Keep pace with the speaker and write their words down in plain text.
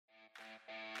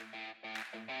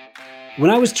When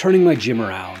I was turning my gym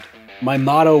around, my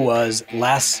motto was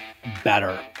less,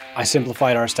 better. I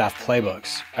simplified our staff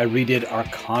playbooks. I redid our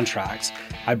contracts.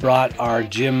 I brought our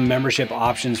gym membership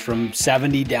options from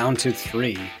 70 down to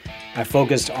 3. I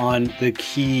focused on the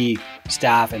key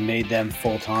staff and made them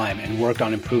full-time and worked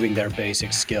on improving their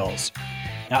basic skills.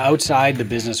 Now, outside the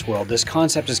business world, this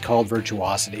concept is called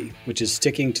virtuosity, which is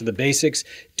sticking to the basics,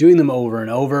 doing them over and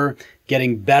over,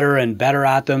 getting better and better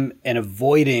at them, and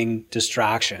avoiding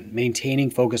distraction, maintaining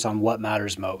focus on what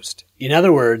matters most. In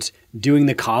other words, doing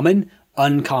the common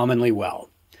uncommonly well.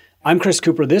 I'm Chris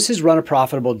Cooper. This is Run a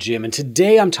Profitable Gym, and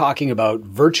today I'm talking about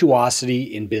virtuosity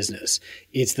in business.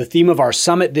 It's the theme of our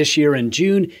summit this year in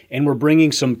June, and we're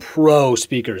bringing some pro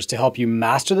speakers to help you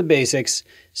master the basics,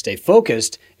 stay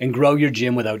focused, and grow your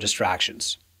gym without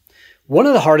distractions. One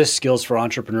of the hardest skills for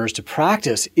entrepreneurs to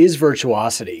practice is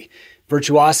virtuosity.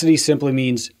 Virtuosity simply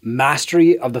means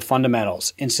mastery of the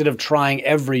fundamentals instead of trying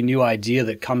every new idea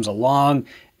that comes along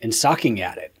and sucking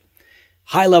at it.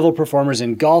 High-level performers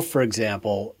in golf, for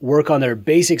example, work on their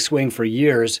basic swing for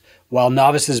years while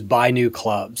novices buy new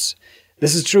clubs.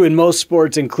 This is true in most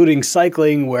sports, including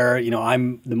cycling, where,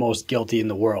 I'm the most guilty in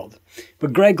the world.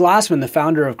 But Greg Glassman, the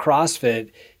founder of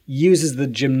CrossFit, uses the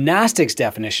gymnastics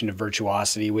definition of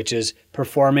virtuosity, which is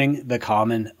performing the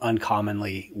common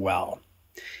uncommonly well.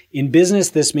 In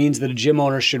business, this means that a gym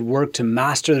owner should work to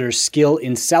master their skill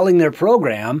in selling their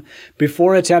program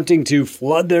before attempting to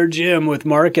flood their gym with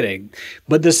marketing.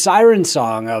 But the siren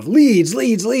song of leads,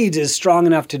 leads, leads is strong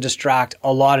enough to distract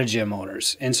a lot of gym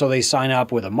owners. And so they sign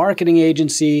up with a marketing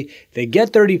agency, they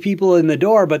get 30 people in the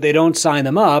door, but they don't sign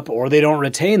them up or they don't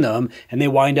retain them, and they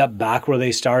wind up back where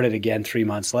they started again 3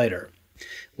 months later.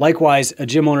 Likewise, a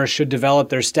gym owner should develop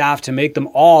their staff to make them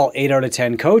all 8 out of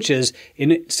 10 coaches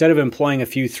instead of employing a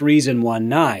few 3s and 1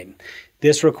 9.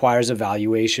 This requires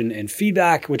evaluation and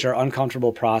feedback, which are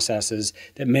uncomfortable processes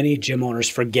that many gym owners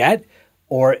forget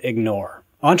or ignore.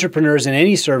 Entrepreneurs in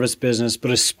any service business,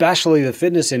 but especially the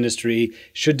fitness industry,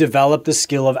 should develop the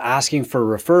skill of asking for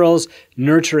referrals,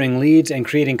 nurturing leads, and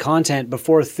creating content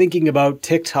before thinking about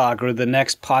TikTok or the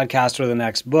next podcast or the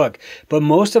next book. But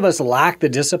most of us lack the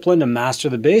discipline to master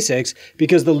the basics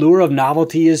because the lure of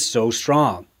novelty is so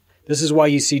strong. This is why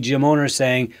you see gym owners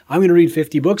saying, I'm going to read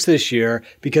 50 books this year,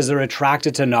 because they're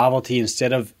attracted to novelty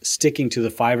instead of sticking to the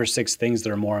 5 or 6 things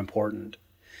that are more important.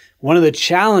 One of the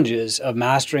challenges of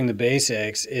mastering the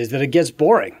basics is that it gets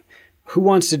boring. Who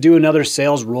wants to do another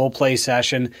sales role play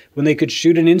session when they could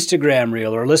shoot an Instagram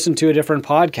reel or listen to a different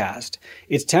podcast?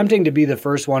 It's tempting to be the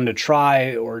first one to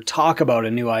try or talk about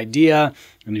a new idea,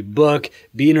 a new book,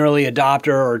 be an early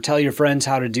adopter, or tell your friends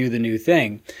how to do the new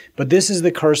thing. But this is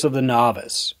the curse of the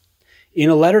novice. In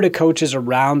a letter to coaches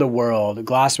around the world,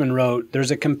 Glassman wrote,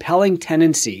 there's a compelling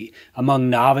tendency among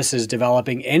novices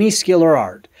developing any skill or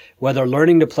art, whether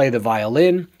learning to play the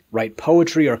violin, write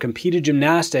poetry, or compete in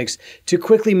gymnastics, to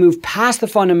quickly move past the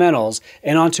fundamentals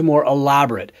and onto more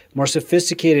elaborate, more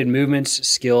sophisticated movements,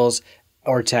 skills,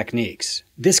 or techniques.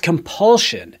 This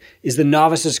compulsion is the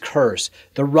novice's curse,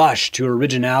 the rush to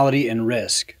originality and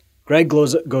risk. Greg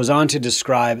goes on to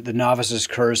describe the novice's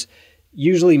curse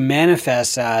usually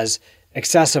manifests as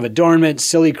excessive adornment,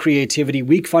 silly creativity,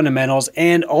 weak fundamentals,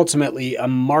 and ultimately a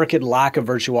marked lack of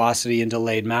virtuosity and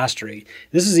delayed mastery.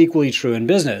 This is equally true in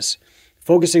business.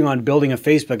 Focusing on building a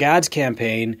Facebook ads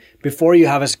campaign before you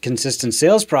have a consistent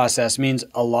sales process means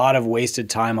a lot of wasted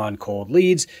time on cold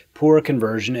leads, poor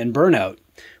conversion, and burnout.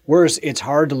 Worse, it's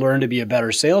hard to learn to be a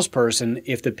better salesperson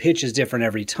if the pitch is different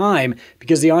every time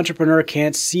because the entrepreneur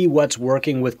can't see what's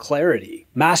working with clarity.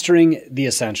 Mastering the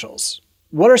essentials.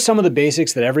 What are some of the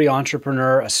basics that every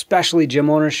entrepreneur, especially gym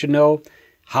owners, should know?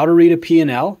 How to read a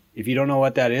P&L. If you don't know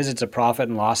what that is, it's a profit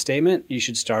and loss statement. You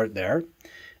should start there.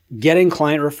 Getting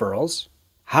client referrals.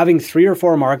 Having 3 or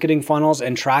 4 marketing funnels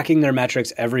and tracking their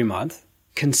metrics every month.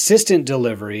 Consistent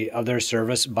delivery of their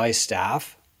service by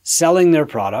staff. Selling their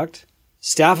product.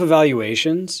 Staff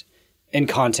evaluations, and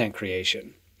content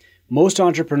creation. Most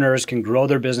entrepreneurs can grow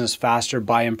their business faster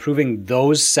by improving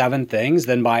those 7 things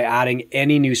than by adding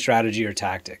any new strategy or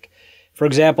tactic. For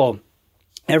example,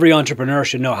 every entrepreneur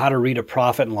should know how to read a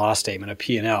profit and loss statement, a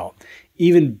P&L.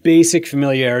 Even basic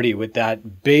familiarity with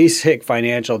that basic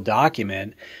financial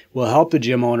document will help the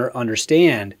gym owner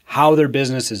understand how their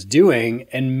business is doing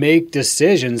and make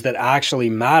decisions that actually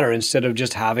matter instead of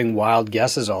just having wild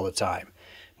guesses all the time.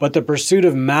 But the pursuit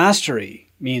of mastery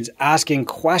means asking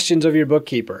questions of your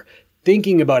bookkeeper,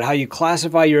 thinking about how you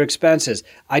classify your expenses,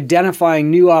 identifying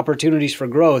new opportunities for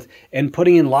growth, and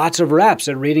putting in lots of reps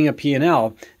at reading a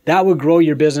P&L. That would grow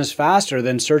your business faster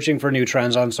than searching for new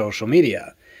trends on social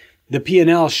media. The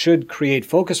P&L should create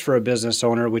focus for a business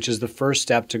owner, which is the first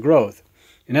step to growth.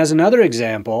 And as another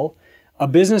example, a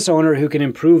business owner who can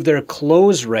improve their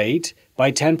close rate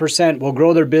by 10% will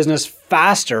grow their business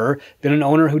faster than an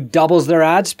owner who doubles their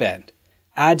ad spend.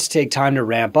 Ads take time to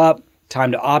ramp up,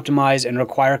 time to optimize, and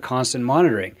require constant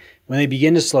monitoring. When they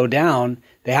begin to slow down,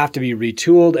 they have to be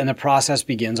retooled and the process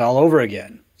begins all over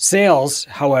again. Sales,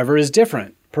 however, is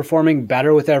different. Performing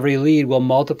better with every lead will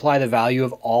multiply the value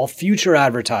of all future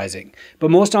advertising.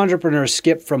 But most entrepreneurs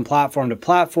skip from platform to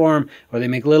platform, or they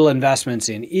make little investments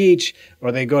in each, or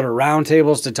they go to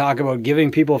roundtables to talk about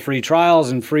giving people free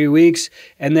trials and free weeks,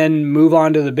 and then move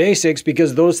on to the basics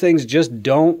because those things just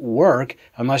don't work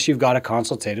unless you've got a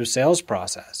consultative sales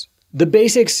process. The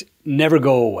basics never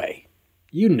go away.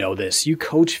 You know this. You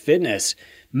coach fitness.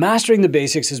 Mastering the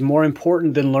basics is more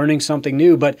important than learning something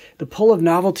new, but the pull of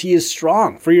novelty is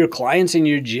strong for your clients in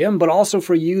your gym, but also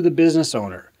for you, the business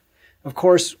owner. Of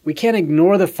course, we can't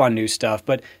ignore the fun new stuff,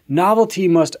 but novelty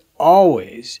must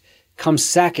always come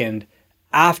second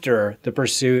after the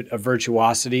pursuit of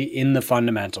virtuosity in the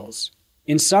fundamentals.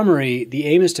 In summary, the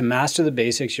aim is to master the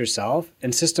basics yourself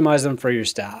and systemize them for your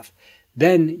staff.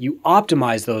 Then you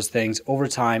optimize those things over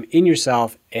time in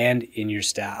yourself and in your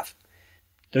staff.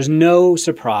 There's no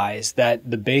surprise that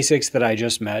the basics that I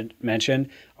just mentioned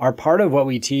are part of what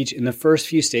we teach in the first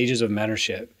few stages of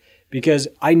mentorship, because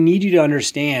I need you to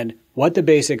understand what the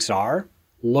basics are,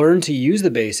 learn to use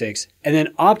the basics, and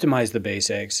then optimize the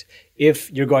basics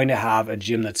if you're going to have a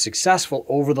gym that's successful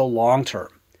over the long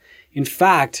term. In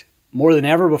fact, more than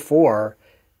ever before,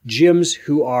 gyms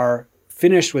who are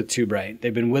finished with Two Brain,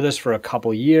 they've been with us for a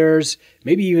couple years,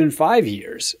 maybe even 5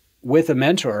 years with a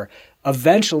mentor,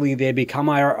 eventually they become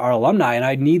our alumni, and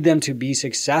I need them to be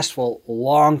successful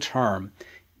long term.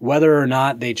 Whether or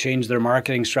not they change their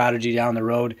marketing strategy down the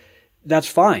road, that's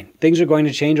fine. Things are going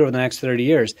to change over the next 30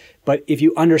 years. But if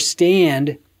you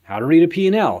understand how to read a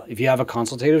P&L, if you have a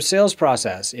consultative sales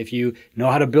process, if you know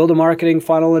how to build a marketing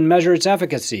funnel and measure its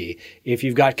efficacy, if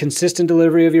you've got consistent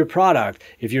delivery of your product,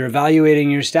 if you're evaluating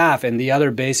your staff and the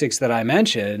other basics that I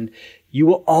mentioned, you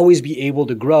will always be able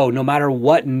to grow no matter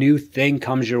what new thing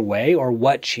comes your way or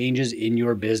what changes in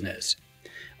your business.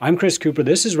 I'm Chris Cooper.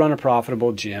 This is Run a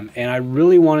Profitable Gym, and I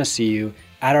really want to see you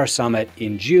at our summit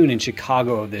in June in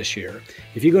Chicago of this year.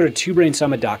 If you go to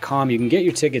twobrainsummit.com, you can get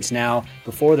your tickets now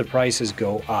before the prices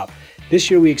go up. This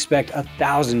year, we expect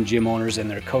 1,000 gym owners and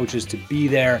their coaches to be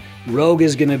there. Rogue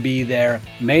is going to be there.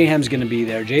 Mayhem's going to be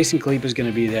there. Jason Kalipa is going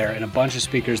to be there, and a bunch of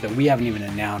speakers that we haven't even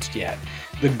announced yet.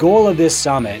 The goal of this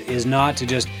summit is not to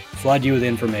just flood you with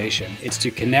information. It's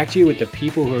to connect you with the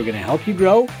people who are going to help you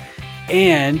grow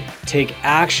and take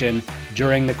action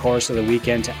during the course of the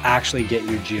weekend to actually get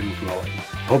your gym growing.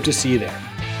 Hope to see you there.